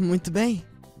nervous. Muito bem.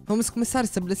 Vamos começar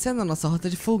estabelecendo a nossa rota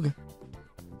de fuga.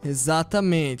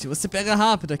 Exatamente. Você pega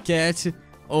rápido, Akechi.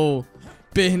 Ou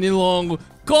Pernilongo.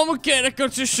 Como queira que eu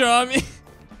te chame.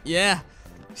 Yeah.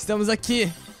 Estamos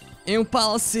aqui em um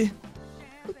palace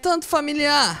um tanto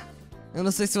familiar. Eu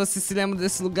não sei se você se lembra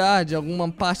desse lugar de alguma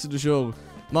parte do jogo.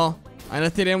 Bom,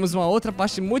 ainda teremos uma outra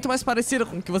parte muito mais parecida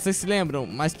com o que vocês se lembram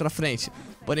mais pra frente.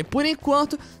 Porém, por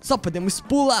enquanto, só podemos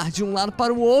pular de um lado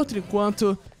para o outro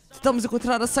enquanto tentamos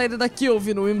encontrar a saída daqui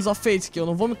ouvindo Whims of Fate, que eu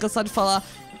não vou me cansar de falar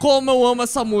como eu amo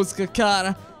essa música,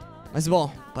 cara. Mas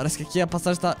bom, parece que aqui a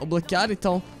passagem tá bloqueada,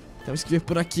 então temos que vir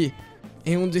por aqui.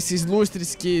 Em um desses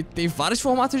lustres que tem vários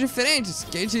formatos diferentes,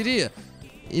 quem diria?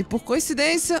 E por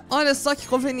coincidência, olha só que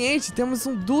conveniente, temos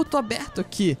um duto aberto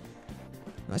aqui.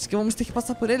 Acho que vamos ter que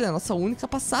passar por ele, é a nossa única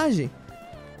passagem.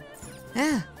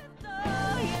 É.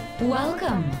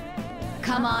 Welcome.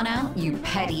 Come on out, you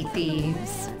petty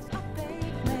thieves.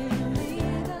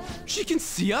 She can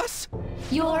see us?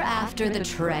 You're after the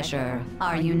treasure,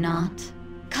 are you not?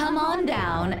 Come on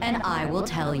down and I will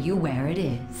tell you where it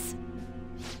is.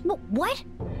 What?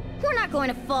 We're not going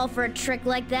to fall for a trick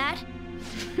like that.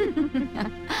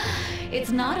 It's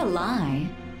not a lie.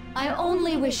 I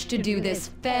only wish to do this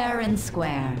fair and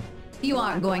square. You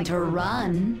aren't going to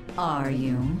run, are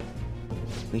you?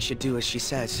 We should do as she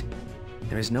says.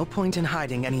 There is no point in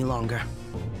hiding any longer.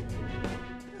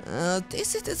 Tenho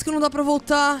certeza que não dá pra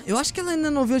voltar. Eu acho que ela ainda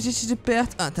não viu a gente de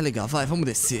perto. Ah, tá legal, vai, vamos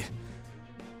descer.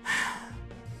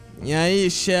 E aí,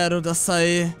 Cheryl da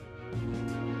Sae?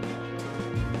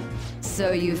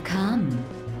 So you've come.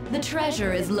 The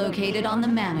treasure is located on the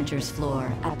manager's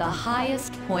floor at the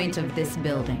highest point of this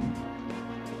building.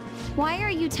 Why are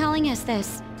you telling us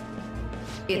this?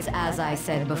 It's as I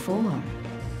said before.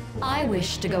 I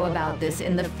wish to go about this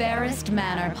in the fairest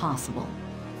manner possible.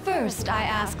 First, I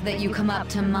ask that you come up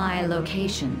to my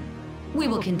location. We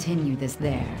will continue this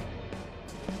there.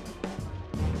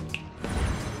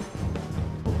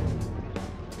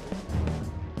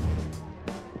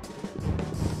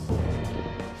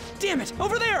 Damn it!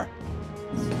 Over there!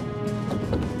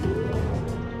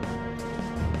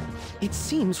 It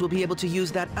seems we'll be able to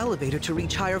use that elevator to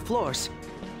reach higher floors.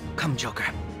 Come,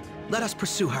 Joker. Let us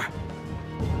pursue her.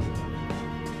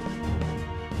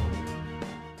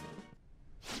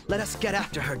 Let us get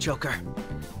after her, Joker.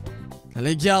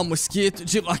 Legal, Mosquito,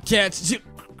 digo Akechi, digo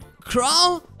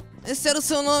Crow? Esse era o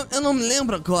seu nome, eu não me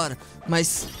lembro agora.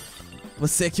 Mas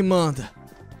você é que manda.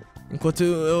 Enquanto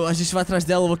a gente vai atrás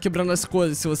dela, eu vou quebrando as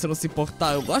coisas, se você não se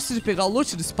importar. Eu gosto de pegar o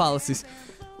loot dos palaces.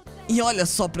 E olha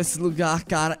só pra esse lugar,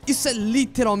 cara. Isso é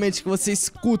literalmente o que você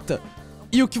escuta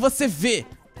e o que você vê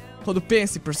quando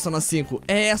pensa em Persona 5.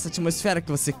 É essa atmosfera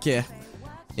que você quer.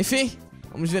 Enfim,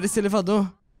 vamos ver esse elevador.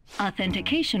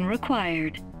 Authentication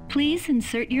required. Please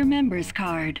insert your member's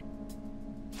card.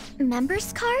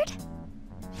 Member's card?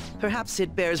 Perhaps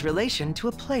it bears relation to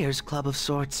a player's club of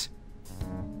sorts.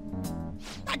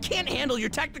 I can't handle your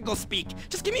technical speak.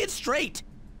 Just give me it straight.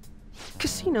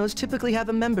 Casinos typically have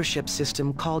a membership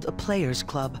system called a player's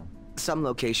club. Some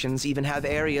locations even have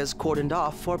areas cordoned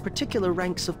off for particular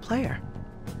ranks of player.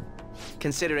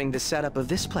 Considering the setup of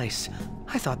this place,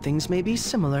 I thought things may be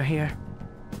similar here.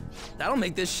 That'll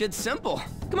make this shit simple.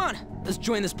 Come on, let's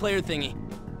join this player thingy.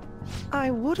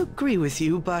 I would agree with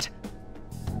you, but...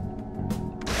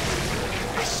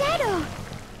 A shadow!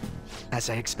 As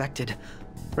I expected,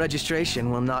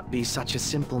 registration will not be such a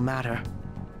simple matter.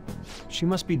 She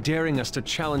must be daring us to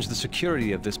challenge the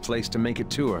security of this place to make it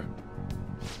to her.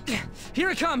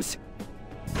 Here it comes!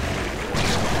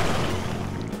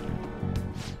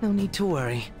 No need to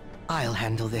worry. I'll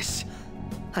handle this.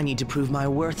 I need to prove my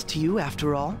worth to you,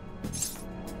 after all.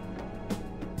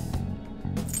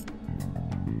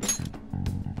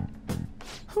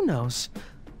 Who knows?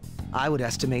 I would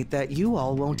estimate that you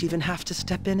all won't even have to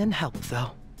step in and help,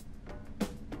 though.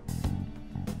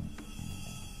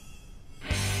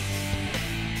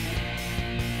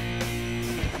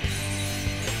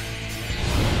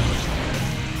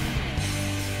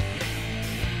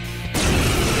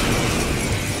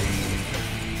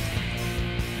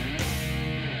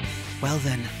 Well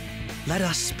then, let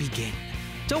us begin.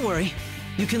 Don't worry,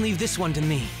 you can leave this one to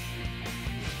me.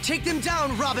 Take them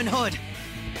down, Robin Hood!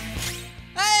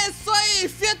 É isso aí,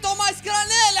 enfia tua máscara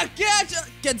nele,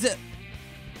 Akechi! Quer dizer,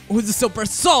 use seu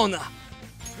persona!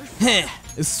 É,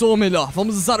 eu sou o melhor,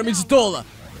 vamos usar o Miditola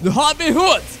do Robin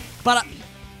Hood para...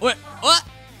 Ué, ué?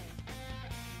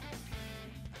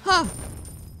 Ah!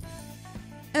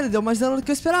 Ele deu mais dano do que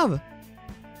eu esperava.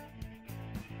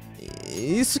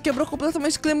 Isso quebrou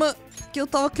completamente o clima que eu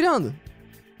tava criando.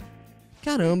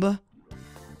 Caramba.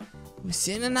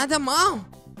 Você não é nada mal.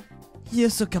 E eu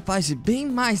sou capaz de bem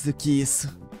mais do que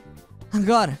isso.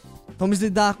 Agora, vamos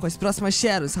lidar com as próximas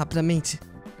Shadows rapidamente.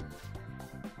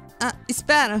 Ah,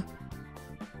 espera.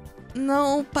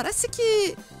 Não, parece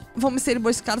que vamos ser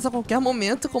emboscados a qualquer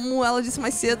momento, como ela disse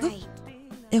mais cedo.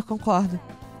 Eu concordo.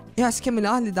 Eu acho que é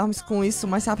melhor lidarmos com isso o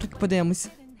mais rápido que podemos.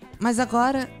 Mas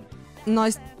agora,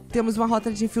 nós temos uma rota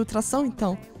de infiltração,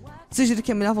 então sugiro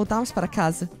que é melhor voltarmos para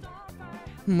casa.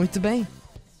 Muito bem.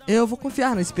 Eu vou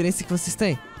confiar na experiência que vocês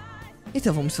têm.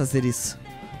 Então vamos fazer isso.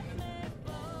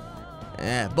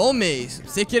 É, bom mesmo.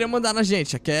 Você queria mandar na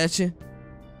gente, Akechi.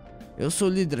 Eu sou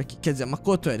o líder aqui, quer dizer,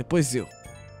 Makoto é, depois eu.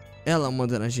 Ela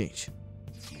manda na gente.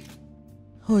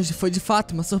 Hoje foi de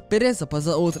fato uma surpresa após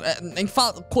a outra. Nem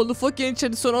fala quando foi que a gente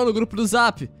adicionou no grupo do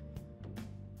Zap.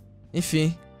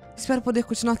 Enfim, espero poder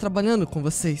continuar trabalhando com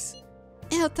vocês.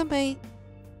 Eu também.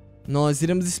 Nós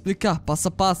iremos explicar passo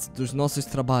a passo dos nossos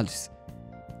trabalhos.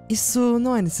 Isso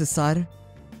não é necessário.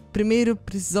 Primeiro,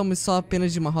 precisamos só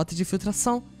apenas de uma rota de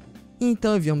filtração. E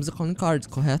então enviamos o calling card,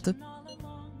 correto?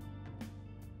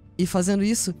 E fazendo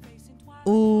isso,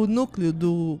 o núcleo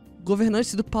do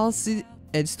governante do Palace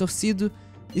é distorcido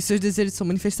e seus desejos são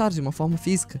manifestados de uma forma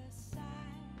física.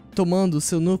 Tomando o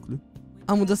seu núcleo,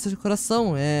 a mudança de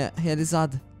coração é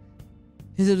realizada.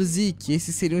 Deduzi que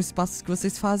esses seriam os passos que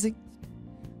vocês fazem.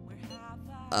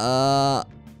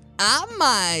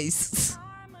 Mas...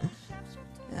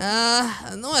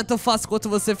 não é tão fácil quanto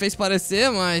você fez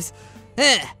parecer, mas...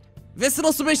 Vê se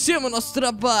não subestima o nosso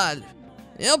trabalho.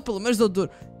 Eu, pelo menos, dou duro.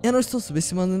 Eu não estou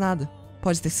subestimando nada,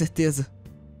 pode ter certeza.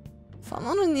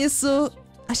 Falando nisso,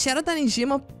 a Shera da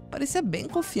Ninjima parecia bem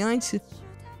confiante.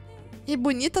 E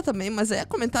bonita também, mas é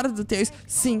comentário do Teus.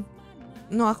 Sim,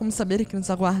 não há como saber o que nos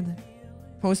aguarda.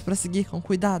 Vamos prosseguir com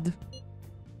cuidado.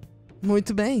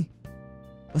 Muito bem.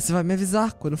 Você vai me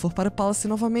avisar quando for para o Palace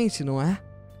novamente, não é?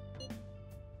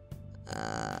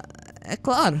 É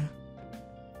claro.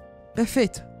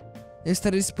 Perfeito. Eu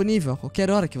estarei disponível a qualquer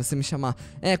hora que você me chamar.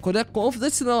 Quando é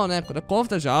confident não, né? Quando é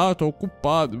confident já, tô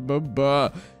ocupado,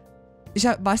 babá.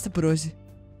 Já basta por hoje.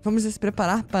 Vamos nos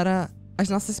preparar para as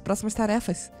nossas próximas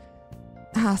tarefas.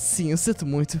 Sim, eu sinto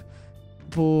muito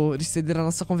por estender a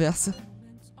nossa conversa.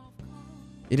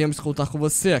 Iremos contar com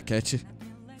você, Akechi.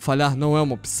 Falhar não é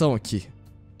uma opção aqui.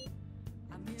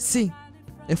 Sim,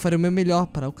 eu farei o meu melhor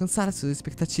para alcançar as suas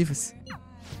expectativas.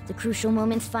 The crucial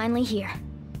moment's finally here.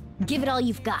 Give it all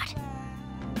you've got.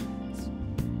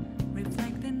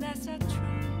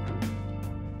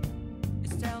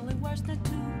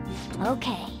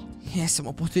 Okay. Essa é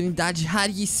uma oportunidade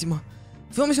raríssima.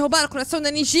 Vamos roubar o coração da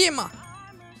Nijima!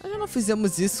 Nós já não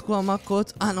fizemos isso com a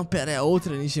Makoto. Ah, não, pera, é a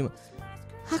outra Nijima.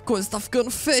 A coisa tá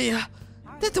ficando feia.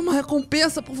 Deve ter uma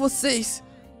recompensa por vocês.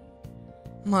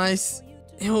 Mas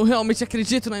eu realmente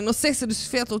acredito na inocência dos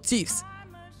Phantom Thieves.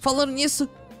 Falando nisso,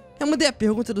 eu mudei a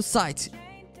pergunta do site.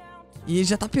 E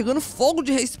já tá pegando fogo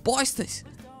de respostas.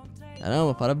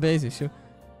 Caramba, parabéns, bicho.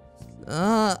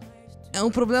 É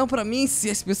um problema pra mim se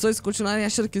as pessoas continuarem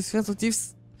achando que os Phantom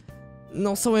Thieves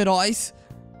não são heróis.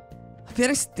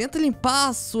 Apenas tenta limpar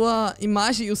a sua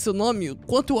imagem e o seu nome o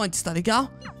quanto antes, tá legal?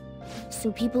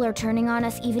 So people are turning on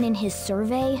us even in his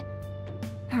survey?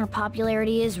 Our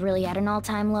popularity is really at an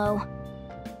all-time low.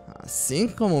 Assim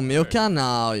como o meu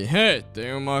canal. E hey,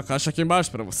 tem uma caixa aqui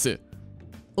embaixo pra você.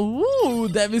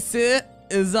 Deve ser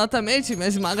exatamente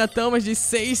minhas magatamas de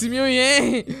 6.000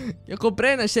 ien que eu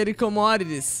comprei na Série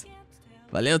Commodities.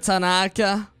 Valeu,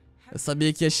 Tanaka. Eu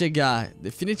sabia que ia chegar.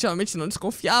 Definitivamente não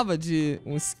desconfiava de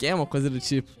um esquema, coisa do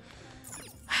tipo.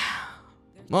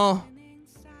 Bom,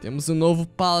 temos um novo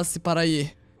Palace para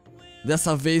ir.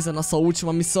 Dessa vez a nossa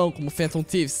última missão como Phantom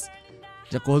Thieves.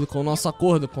 De acordo com o nosso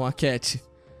acordo com a Akechi.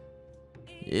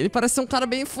 Ele parece ser um cara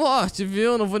bem forte,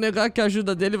 viu? Não vou negar que a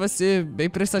ajuda dele vai ser bem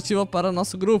prestativa para o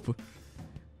nosso grupo.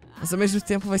 Mas ao mesmo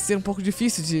tempo vai ser um pouco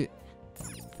difícil de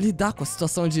lidar com a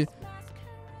situação de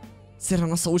ser a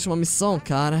nossa última missão,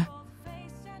 cara.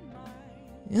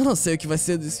 Eu não sei o que vai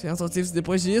ser dos Phantom Thieves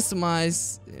depois disso,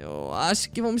 mas eu acho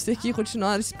que vamos ter que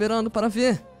continuar esperando para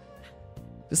ver.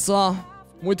 Pessoal,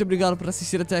 muito obrigado por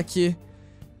assistir até aqui.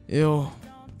 Eu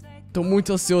tô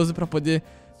muito ansioso para poder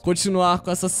continuar com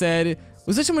essa série.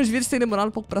 Os últimos vídeos têm demorado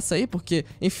um pouco pra sair, porque,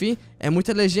 enfim, é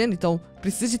muita legenda, então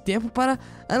precisa de tempo para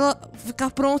ela ficar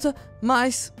pronta,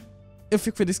 mas eu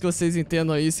fico feliz que vocês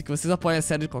entendam isso, que vocês apoiem a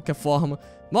série de qualquer forma.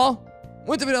 Bom,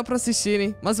 muito obrigado por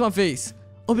assistirem, mais uma vez,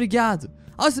 obrigado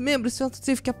aos membros do Phantom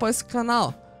Thieves que apoiam esse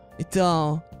canal.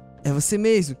 Então, é você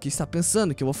mesmo que está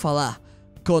pensando que eu vou falar.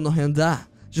 Kono Renda,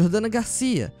 Jordana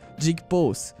Garcia, Dig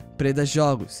Pose, Preda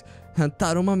Jogos,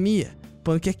 Hantaruma Mia,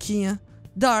 Panquequinha,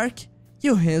 Dark e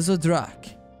o Renzo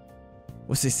Drak.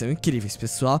 Vocês são incríveis,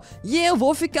 pessoal. E eu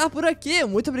vou ficar por aqui.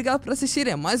 Muito obrigado por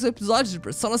assistirem a mais um episódio de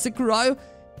Persona 5 Royal.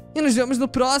 E nos vemos no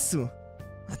próximo.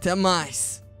 Até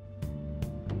mais.